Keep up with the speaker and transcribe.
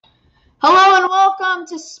Hello and welcome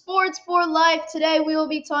to Sports for Life. Today we will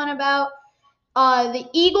be talking about the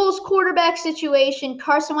Eagles quarterback situation,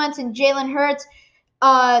 Carson Wentz and Jalen Hurts,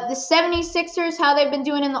 the 76ers, how they've been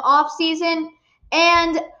doing in the offseason,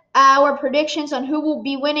 and our predictions on who will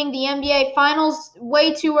be winning the NBA Finals.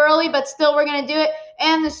 Way too early, but still we're going to do it,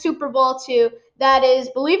 and the Super Bowl too. That is,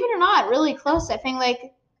 believe it or not, really close. I think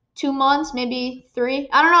like 2 months, maybe 3.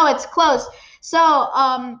 I don't know, it's close.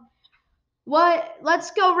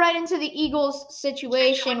 Let's go right into the Eagles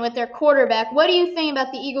situation with their quarterback. What do you think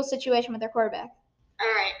about the Eagles situation with their quarterback? All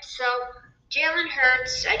right, so Jalen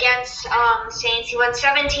Hurts against the Saints, he went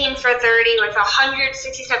 17 for 30 with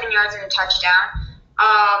 167 yards and a touchdown.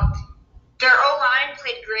 Their O-line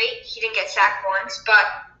played great. He didn't get sacked once, but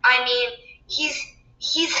I mean, he's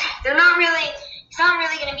he's not really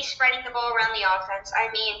going to be spreading the ball around the offense. I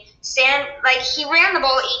mean, he ran the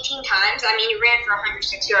ball 18 times. I mean, he ran for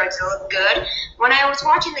 106 yards. It looked good. When I was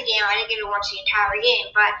watching the game, I didn't get to watch the entire game,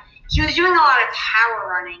 but he was doing a lot of power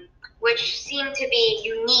running, which seemed to be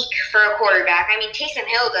unique for a quarterback. I mean, Taysom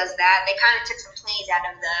Hill does that. They kind of took some plays out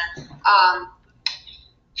of the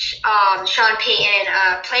Sean Payton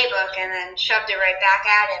playbook and then shoved it right back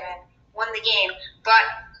at him and won the game. But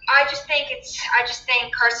I just think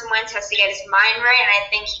Carson Wentz has to get his mind right, and I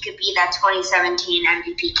think he could be that 2017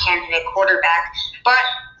 MVP candidate quarterback. But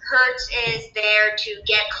Hurts is there to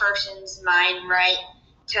get Carson's mind right,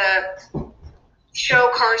 to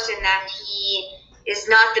show Carson that he is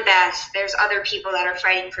not the best. There's other people that are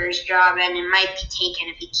fighting for his job, and it might be taken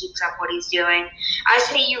if he keeps up what he's doing. I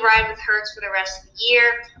say you ride with Hurts for the rest of the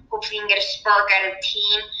year. Hopefully you can get a spark out of the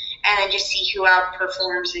team, and then just see who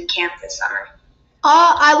outperforms in camp this summer.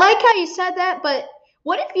 I like how you said that, but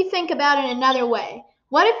what if you think about it another way?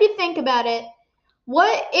 What if you think about it?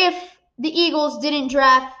 What if the Eagles didn't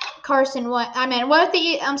draft Carson Wentz? What if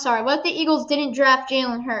the Eagles didn't draft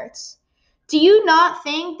Jalen Hurts? Do you not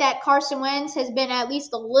think that Carson Wentz has been at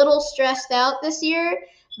least a little stressed out this year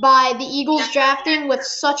by the Eagles drafting with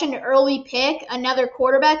such an early pick another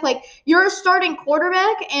quarterback? Like, you're a starting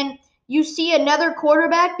quarterback and you see another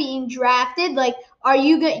quarterback being drafted. Like,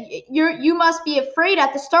 you must be afraid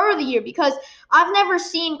at the start of the year, because I've never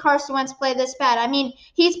seen Carson Wentz play this bad. I mean,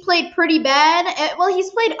 he's played pretty bad. Well,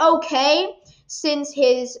 he's played okay since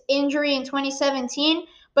his injury in 2017,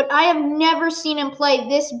 but I have never seen him play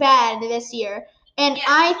this bad this year. And Yeah.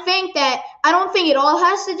 I don't think it all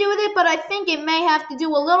has to do with it, but I think it may have to do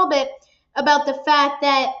a little bit about the fact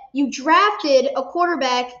that you drafted a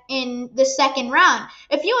quarterback in the second round.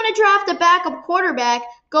 If you want to draft a backup quarterback,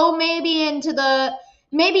 go maybe even the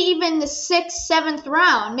 6th, 7th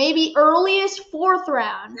round, maybe earliest 4th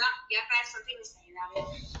round. Yeah, I have something to say about it.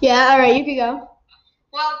 Yeah, all right, you can go.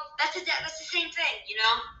 Well, that's the same thing, you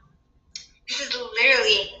know? This is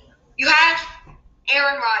literally, you have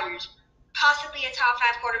Aaron Rodgers, possibly a top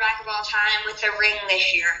 5 quarterback of all time with a ring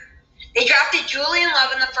this year. They drafted Julian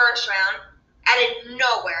Love in the first round out of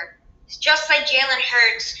nowhere. It's just like Jalen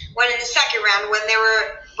Hurts went in the second round when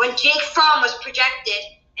Jake Fromm was projected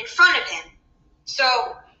in front of him.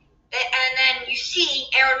 So, and then you see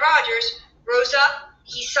Aaron Rodgers rose up.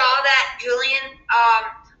 He saw that Jordan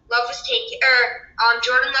Love was taken,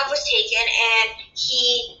 and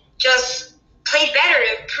he just played better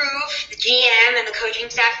to prove the GM and the coaching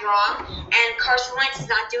staff wrong. And Carson Wentz is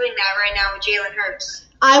not doing that right now with Jalen Hurts.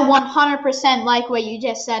 I 100% like what you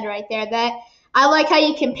just said right there. That I like how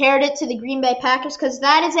you compared it to the Green Bay Packers, because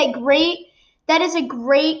that is a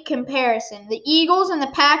great comparison. The Eagles and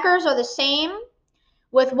the Packers are the same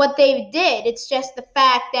with what they did. It's just the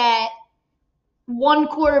fact that one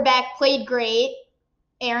quarterback played great,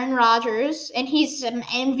 Aaron Rodgers, and he's an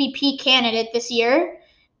MVP candidate this year,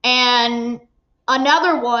 and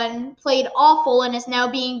another one played awful and is now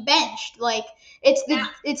being benched. Like, it's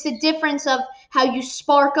the difference of how you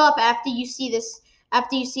spark up after you see this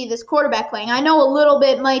quarterback playing. I know a little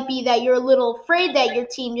bit might be that you're a little afraid that your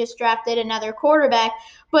team just drafted another quarterback,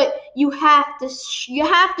 but you have to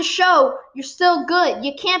show you're still good.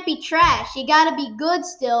 You can't be trash. You got to be good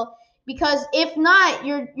still, because if not,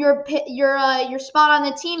 your spot on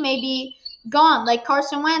the team may be gone. Like,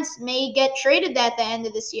 Carson Wentz may get traded at the end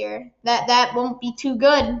of this year. That won't be too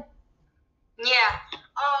good. Yeah.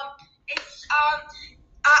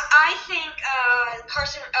 I think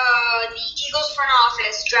the Eagles front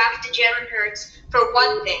office drafted Jalen Hurts for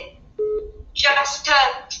one thing, just to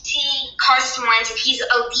see Carson Wentz, if he's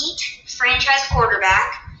elite franchise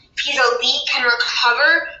quarterback, if he's elite, can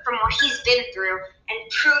recover from what he's been through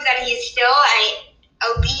and prove that he is still a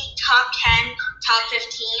elite top 10, top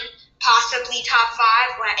 15, possibly top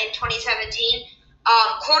 5 in 2017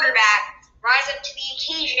 quarterback, rise up to the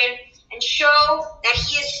occasion and show that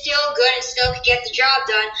he is still good and still could get the job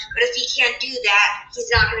done. But if he can't do that, he's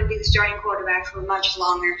not going to be the starting quarterback for much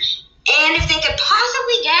longer. And if they could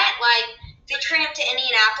possibly get, they trade him to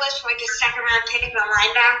Indianapolis for, a second-round pick of a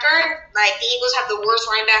linebacker, the Eagles have the worst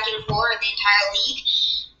linebacking core in the entire league,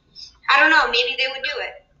 I don't know. Maybe they would do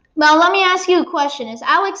it. Well, let me ask you a question. Is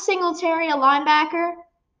Alex Singletary a linebacker?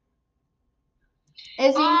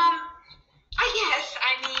 Is he? I guess.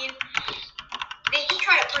 I mean, they can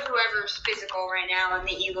try to put whoever's physical right now in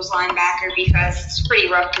the Eagles linebacker because it's a pretty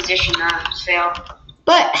rough position to fill.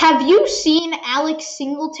 But have you seen Alex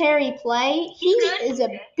Singletary play? He is a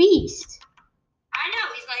beast. I know.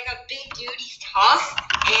 He's a big dude. He's tough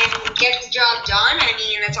and gets the job done. I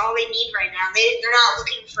mean, that's all they need right now. They're not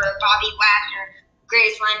looking for Bobby Wagner,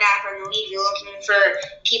 greatest linebacker in the league. You're looking for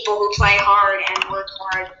people who play hard and work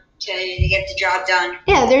hard to get the job done.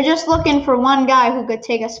 Yeah, they're just looking for one guy who could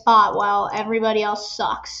take a spot while everybody else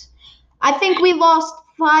sucks. I think we lost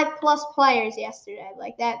 5+ players yesterday.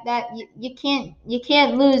 You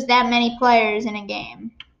can't lose that many players in a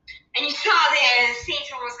game. And you saw the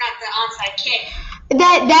Saints almost got the onside kick.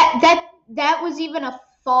 That was even a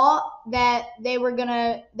thought that they were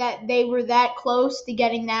that close to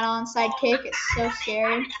getting that onside kick. It's so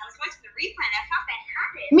scary. I was watching the replay and I thought they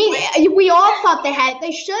had it. We all thought they had it.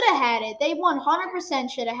 They should have had it. They 100%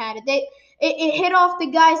 should have had it. It hit off the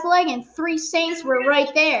guy's leg and 3 Saints were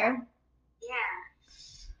right there. Yeah.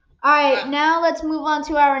 All right, now let's move on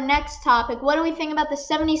to our next topic. What do we think about the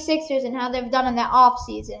 76ers and how they've done in the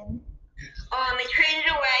offseason? They traded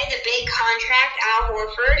away the big contract, Al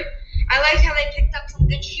Horford. I liked how they picked up some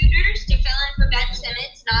good shooters to fill in for Ben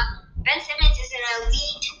Simmons. Ben Simmons is an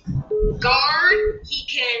elite guard.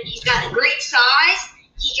 He's got great size.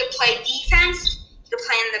 He can play defense. He can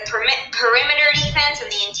play in the perimeter defense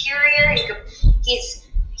and the interior. He's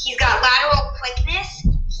got lateral quickness.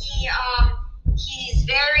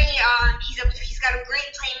 He's got a great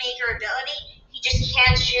playmaker ability. He just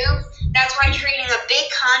can't shoot. That's why trading a big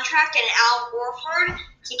contract and Al Horford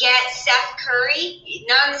to get Seth Curry,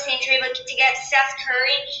 not in the same trade, but to get Seth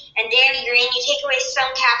Curry and Danny Green, you take away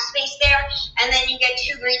some cap space there, and then you get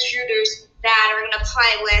 2 great shooters that are going to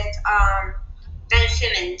play with Ben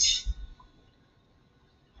Simmons.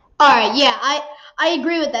 All right, yeah, I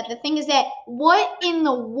agree with that. The thing is that what in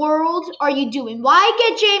the world are you doing? Why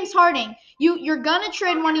get James Harden? You're going to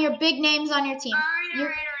trade one of your big names on your team. All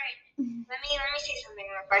right. Let me say something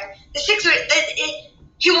real quick. The Sixers,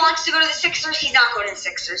 he wants to go to the Sixers. He's not going to the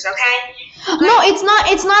Sixers, okay? No, it's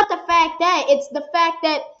not the fact that. It's the fact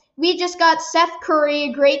that we just got Seth Curry,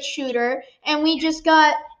 a great shooter, and we just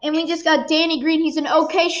got Danny Green. He's an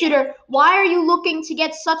okay shooter. Why are you looking to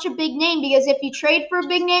get such a big name? Because if you trade for a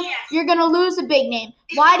big name, you're gonna lose a big name.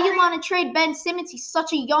 Why do you want to trade Ben Simmons? He's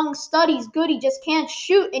such a young stud. He's good. He just can't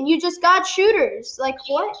shoot, and you just got shooters. Like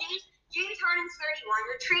what? James Harden's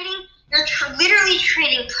 31. You're literally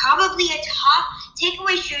trading probably a top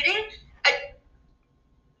takeaway shooting, a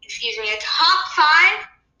top 5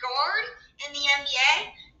 guard in the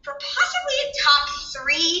NBA for possibly a top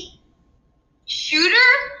 3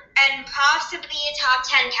 shooter and possibly a top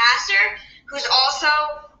 10 passer who's also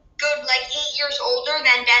good, 8 years older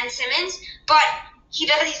than Ben Simmons, but he's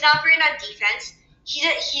not great on defense.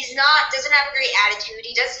 Doesn't have a great attitude.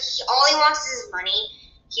 All he wants is his money.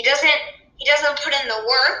 He doesn't put in the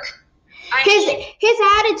work. His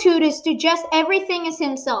attitude is to just everything is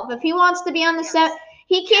himself. If he wants to be on the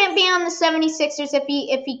he can't be on the 76ers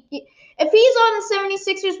if he's on the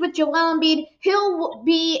 76ers with Joel Embiid, he'll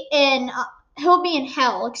be in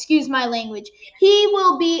hell. Excuse my language. He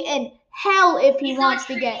will be in hell if he wants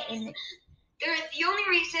to get in. The only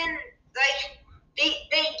reason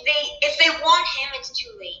if they want him, it's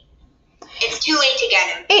too late. It's too late to get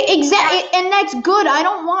him. Exactly, and that's good. I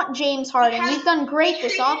don't want James Harden. We've done great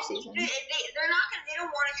this offseason. They don't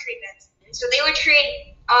want to trade Ben Simmons, so they would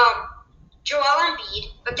trade Joel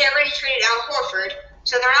Embiid, but they already traded Al Horford,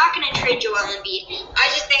 so they're not going to trade Joel Embiid. I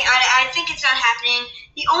think it's not happening.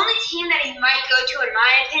 The only team that he might go to, in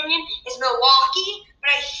my opinion, is Milwaukee,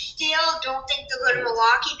 but I still don't think they'll go to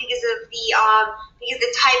Milwaukee because of the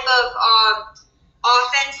type of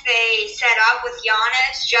offense they set up with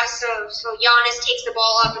Giannis, just so Giannis takes the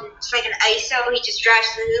ball up and it's like an ISO. He just drives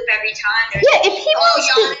the hoop every time. If he wants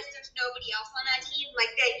Giannis, there's nobody else on that team.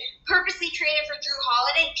 They purposely traded for Drew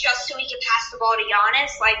Holiday just so he could pass the ball to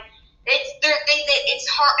Giannis. It's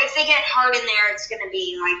hard. If they get hard in there, it's gonna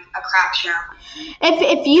be a crap show.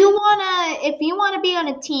 If you wanna be on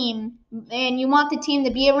a team and you want the team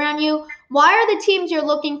to be around you, why are the teams you're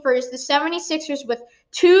looking for is the 76ers with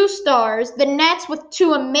 2 stars, the Nets with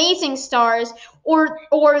 2 amazing stars, or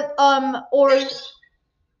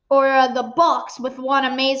or the Bucks with one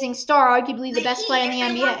amazing star, arguably the best player in the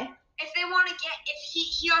NBA. If they want to get, if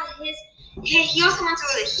he also wants to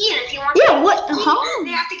go to the Heat. If he wants Yeah, to what? the Heat, Huh?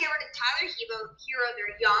 they have to get rid of Tyler Hero.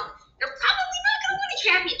 They're young. They're probably not going to win a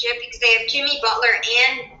championship because they have Jimmy Butler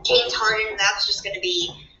and James Harden. That's just going to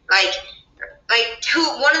be like two.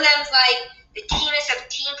 One of them's like the teamest of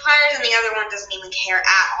team players, and the other one doesn't even care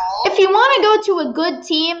at all. If you want to go to a good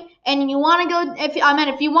team and you want to go,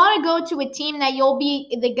 if you want to go to a team that you'll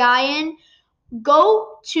be the guy in,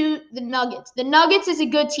 go to the Nuggets. The Nuggets is a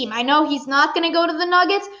good team. I know he's not going to go to the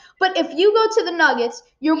Nuggets, but if you go to the Nuggets,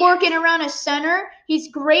 you're working around a center. He's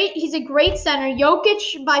great. He's a great center. Jokic,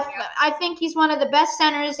 I think he's one of the best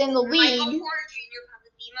centers in the league. Michael Porter Jr.,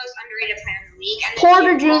 probably the most underrated player in the league. And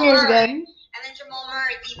Porter Jr. is good. And then Jamal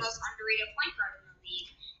Murray, the most underrated point guard in the league.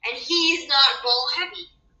 And he's not ball heavy.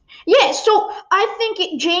 Yeah, so I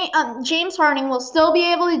think James Harden will still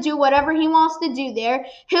be able to do whatever he wants to do there.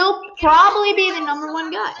 He'll probably be the number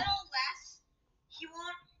one guy. He'll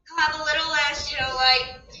have a little less.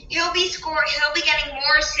 He'll be scoring. He'll be getting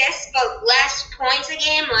more assists, but less points a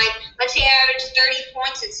game. Like, let's say average 30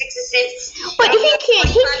 points and 6 assists. But he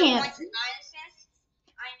can't. Points and 9 assists.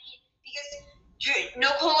 I mean, because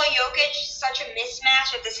Nikola Jokic is such a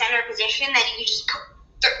mismatch at the center position that you just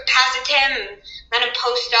pass it to him and let him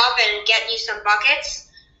post up and get you some buckets.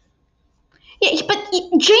 Yeah, but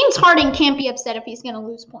James Harden can't be upset if he's going to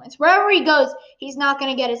lose points. Wherever he goes, he's not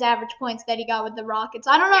going to get his average points that he got with the Rockets.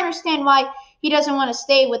 I don't understand why he doesn't want to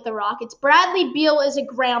stay with the Rockets. Bradley Beal is a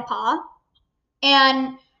grandpa,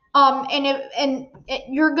 and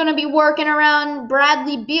you're going to be working around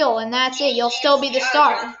Bradley Beal, and that's it. You'll still be the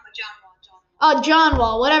star. John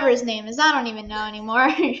Wall, whatever his name is. I don't even know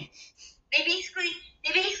anymore.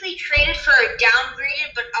 They basically traded for a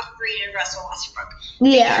downgraded but upgraded Russell Westbrook.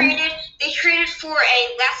 Yeah. They traded for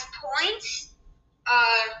a less points,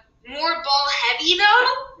 more ball heavy though,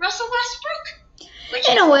 Russell Westbrook.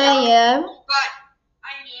 In a way, yeah. But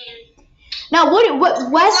I mean, now what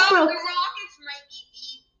Westbrook? The Rockets might be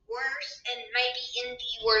the worst and might be in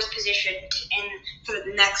the worst position for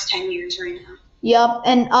the next 10 years right now. Yep,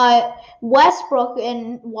 and Westbrook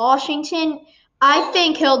in Washington, I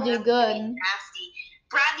think he'll do good. Nasty.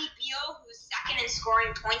 Bradley Beal, who was second in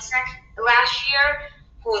scoring points last year,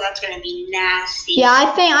 that's going to be nasty. Yeah,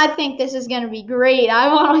 I think this is going to be great. I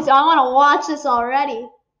want to watch this already. All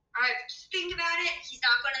right, just think about it. He's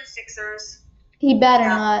not going to the Sixers. He better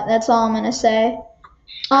not. That's all I'm going to say.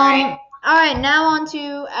 All right, now on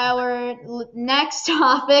to our next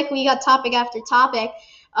topic. We got topic after topic.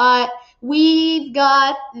 We've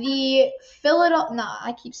got the Philadelphia. No,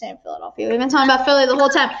 I keep saying Philadelphia. We've been talking about Philly the whole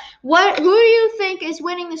time. Who do you think is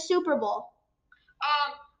winning the Super Bowl?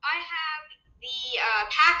 I have the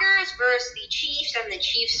Packers versus the Chiefs, and the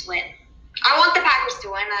Chiefs win. I want the Packers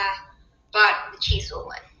to win, but the Chiefs will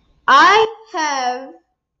win. I have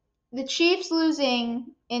the Chiefs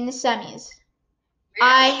losing in the semis. Really?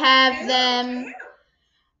 I have them.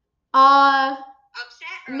 Upset?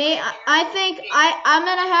 I think I'm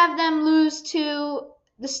gonna have them lose to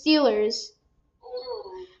the Steelers.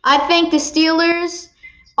 Ooh. I think the Steelers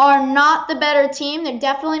are not the better team. They're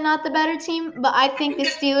definitely not the better team, but I think the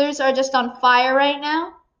Steelers are just on fire right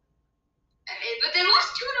now. But they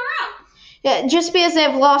lost 2 in a row. Yeah, just because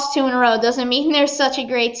they've lost 2 in a row doesn't mean they're such a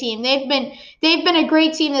great team. They've been a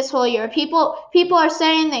great team this whole year. People are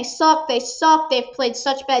saying they suck. They've played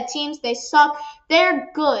such bad teams. They suck.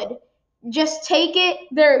 They're good. Just take it.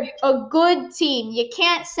 They're a good team. You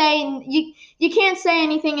can't say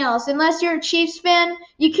anything else. Unless you're a Chiefs fan,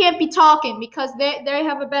 you can't be talking because they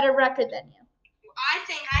have a better record than you. I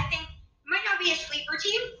think it might not be a sleeper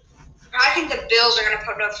team. I think the Bills are going to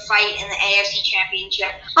put up a fight in the AFC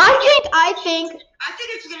Championship. I think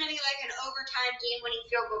it's going to be like an overtime game-winning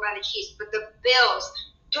field goal by the Chiefs, but the Bills,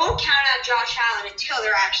 don't count out Josh Allen until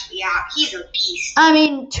they're actually out. He's a beast. I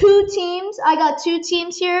mean, 2 teams. I got 2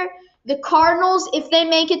 teams here. The Cardinals, if they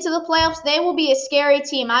make it to the playoffs, they will be a scary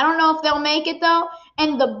team. I don't know if they'll make it, though.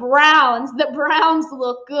 And the Browns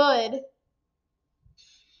look good.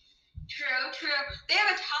 True. They have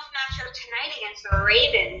a tough matchup tonight against the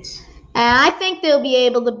Ravens. And I think they'll be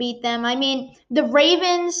able to beat them. I mean, the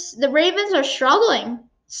Ravens are struggling.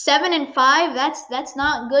 7-5, that's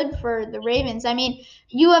not good for the Ravens. I mean,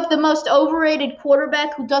 you have the most overrated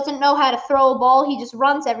quarterback who doesn't know how to throw a ball. He just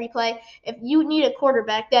runs every play. If you need a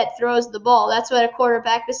quarterback that throws the ball, that's what a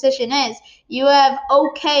quarterback position is. You have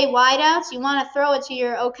okay wideouts. You want to throw it to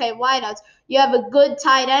your okay wideouts. You have a good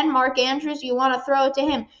tight end, Mark Andrews. You want to throw it to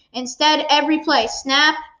him. Instead, every play,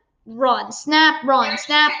 snap, run, snap, run,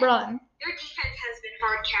 snap, run. Their defense has been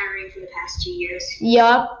hard carrying for the past 2 years.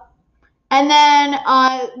 Yup. And then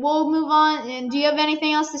we'll move on. And do you have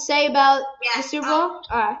anything else to say about the Super Bowl?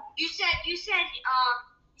 All right. You said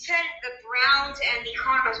the Browns and the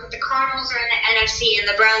Cardinals, but the Cardinals are in the NFC and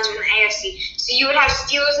the Browns are in the AFC. So you would have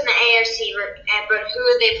Steelers in the AFC, but who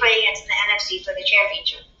would they play against in the NFC for the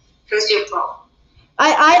championship, for the Super Bowl?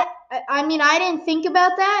 I mean, I didn't think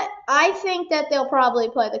about that. I think that they'll probably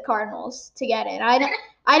play the Cardinals to get in. I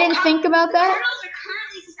didn't think about that. The Cardinals are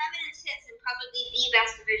currently 7-6 and probably the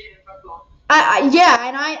best division in football. Yeah,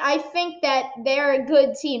 and I think that they're a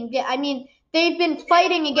good team. I mean, they've been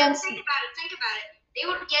fighting against. Think about it. They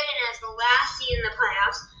would get in as the last seed in the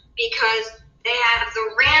playoffs because they have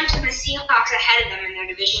the Rams and the Seahawks ahead of them in their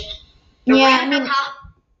division. The Rams are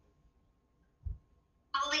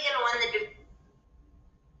probably going to win the division.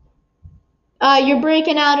 You're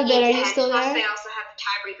breaking out a bit. Are you still there? Plus, they also have the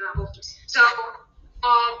tiebreaker on both teams. So,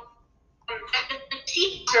 the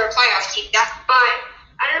Seahawks are a playoff team. That's fine.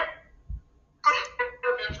 I don't know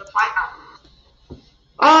if the playoff.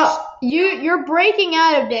 You're breaking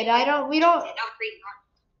out a bit. We don't.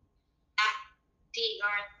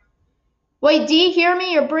 Wait, do you hear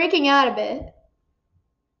me? You're breaking out a bit.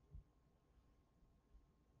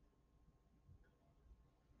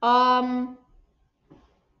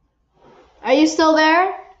 Are you still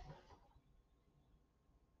there?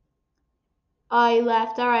 You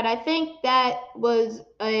left. All right. I think that was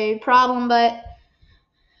a problem, but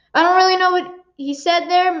I don't really know what he said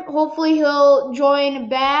there. Hopefully he'll join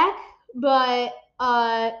back, but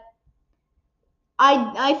I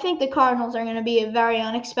think the Cardinals are going to be a very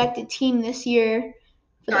unexpected team this year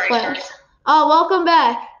for the playoffs. Oh, welcome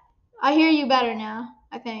back. I hear you better now,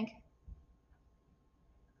 I think.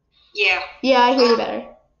 Yeah. Yeah, I hear you better.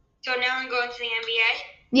 So now I'm going to the NBA?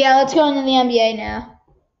 Yeah, let's go into the NBA now.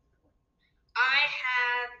 I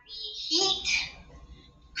have the Heat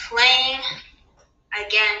playing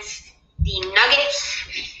against the Nuggets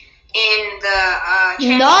in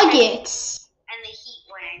the Nuggets? And the Heat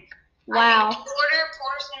winning. Wow.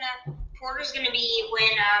 Porter's gonna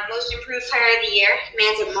win Most Improved Player of the Year.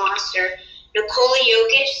 Man's a monster. Nikola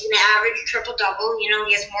Jokic is gonna average triple double. You know,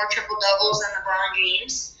 he has more triple doubles than LeBron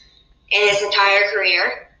James in his entire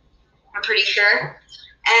career. I'm pretty sure.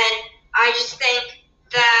 And I just think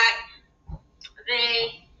that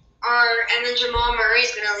they are, and then Jamal Murray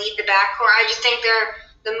is gonna lead the backcourt. I just think they're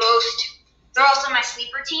also my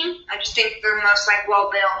sleeper team. I just think they're the most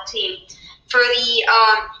well-built team. For the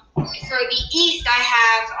East, I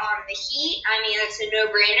have the Heat. I mean, it's a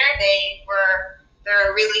no-brainer.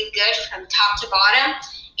 They're really good from top to bottom.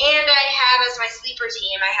 And I have as my sleeper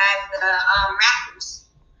team, I have the Raptors.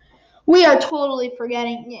 We are totally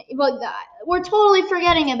forgetting. We're totally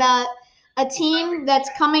forgetting about a team that's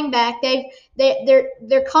coming back.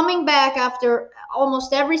 They're coming back after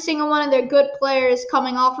almost every single one of their good players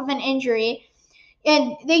coming off of an injury.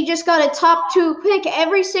 And they just got a top 2 pick.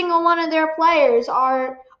 Every single one of their players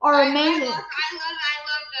are amazing. I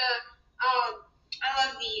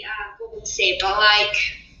love the Golden State, but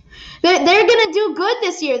they're gonna do good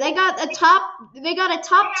this year. They got a top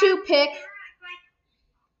 2 pick.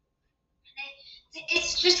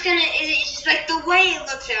 It's just the way it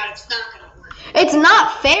looks out, it's not gonna work. It's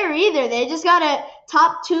not fair either. They just got a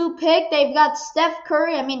top 2 pick. They've got Steph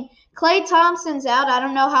Curry. I mean, Klay Thompson's out. I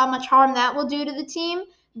don't know how much harm that will do to the team,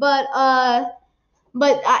 but I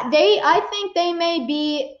think they may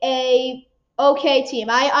be a okay team.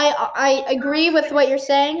 I agree with what you're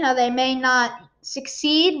saying, how they may not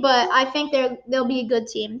succeed, but I think they'll be a good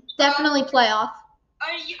team. Definitely playoff.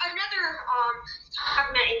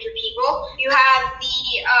 Talking about injured people, you have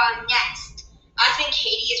the Nets. I think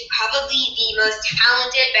KD is probably the most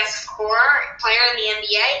talented, best scorer player in the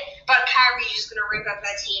NBA, but Kyrie's just going to rip up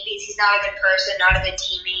that team because he's not a good person, not a good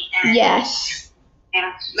teammate. And, yes.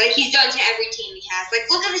 Yeah, he's done to every team he has.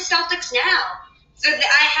 Look at the Celtics now. So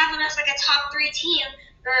I have them as a top 3 team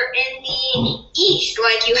in the East.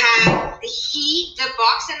 You have the Heat, the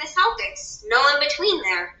Bucks, and the Celtics. No in between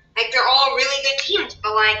there. They're all really good teams,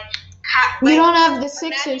 but we don't have the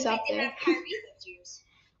Sixers up there.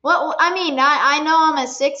 Well, I mean, I know I'm a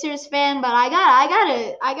Sixers fan, but I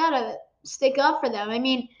gotta stick up for them. I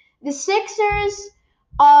mean, the Sixers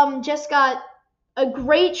just got a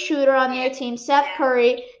great shooter on their team, Steph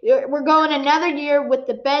Curry. We're going another year with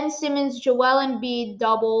the Ben Simmons, Joel Embiid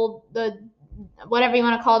double, the whatever you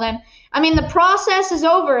want to call them. I mean, the process is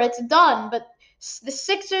over. It's done, but the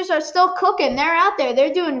Sixers are still cooking. They're out there.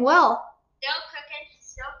 They're doing well.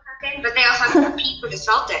 Still cooking, but they also have to compete with the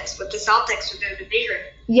Celtics with their division.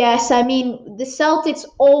 Yes, I mean, the Celtics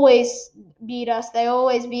always beat us. They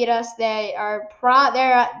always beat us. They are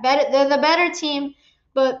they're the better team,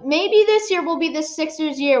 But maybe this year will be the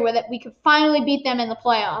Sixers' year where that we could finally beat them in the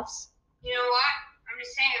playoffs. You know what? I'm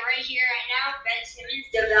just saying it right here, right now. Ben Simmons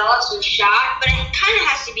develops a shot, but it kind of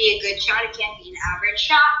has to be a good shot. It can't be an average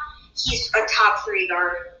shot. He's a top 3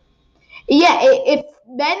 guard. Yeah, if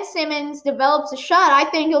Ben Simmons develops a shot, I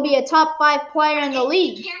think he'll be a top 5 player in the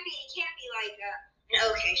league. It can't be like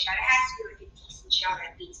an okay shot. It has to be like a decent shot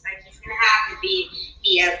at least. Like he's gonna have to be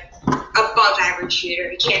a above average shooter.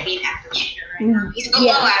 He can't be an average shooter right now. He's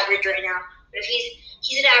below average right now. But if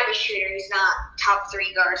he's an average shooter, he's not top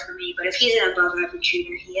 3 guard for me. But if he's an above average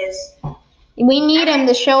shooter, he is. We need him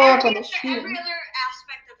to show up with a shooting. Every other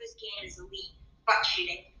aspect of his game is elite, but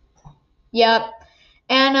shooting. Yep,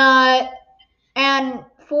 and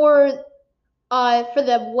for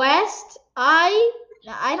the West, I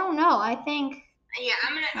don't know. I think. Yeah,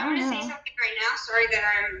 I'm gonna say something right now. Sorry that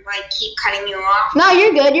I'm keep cutting you off. No,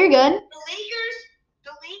 you're good. You're good.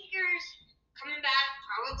 The Lakers coming back,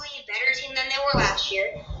 probably a better team than they were last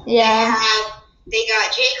year. Yeah. They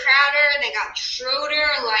got Jay Crowder. They got Schroeder.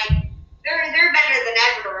 They're better than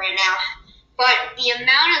ever right now. But the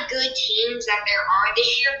amount of good teams that there are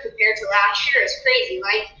this year compared to last year is crazy.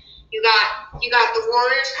 You got the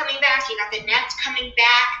Warriors coming back. You got the Nets coming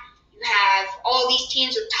back. You have all these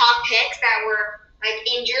teams with top picks that were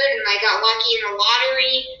injured and got lucky in the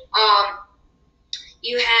lottery.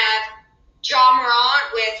 You have Ja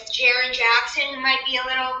Morant with Jaren Jackson, who might be a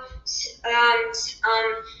little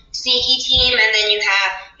sneaky team, and then you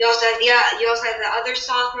also have the other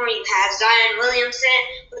sophomore. You have Zion Williamson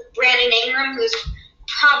with Brandon Ingram, who's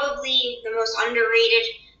probably the most underrated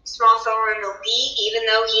small forward in the league, even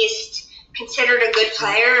though he's considered a good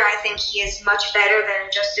player. I think he is much better than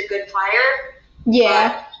just a good player.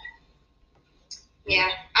 Yeah. But, yeah.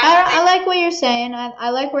 I like what you're saying. I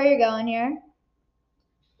like where you're going here.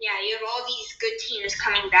 Yeah, you have all these good teams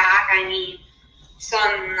coming back. I mean,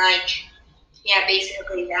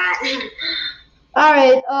 basically that. All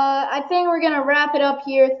right. I think we're going to wrap it up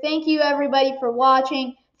here. Thank you, everybody, for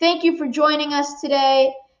watching. Thank you for joining us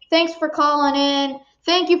today. Thanks for calling in.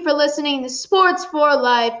 Thank you for listening to Sports for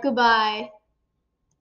Life. Goodbye.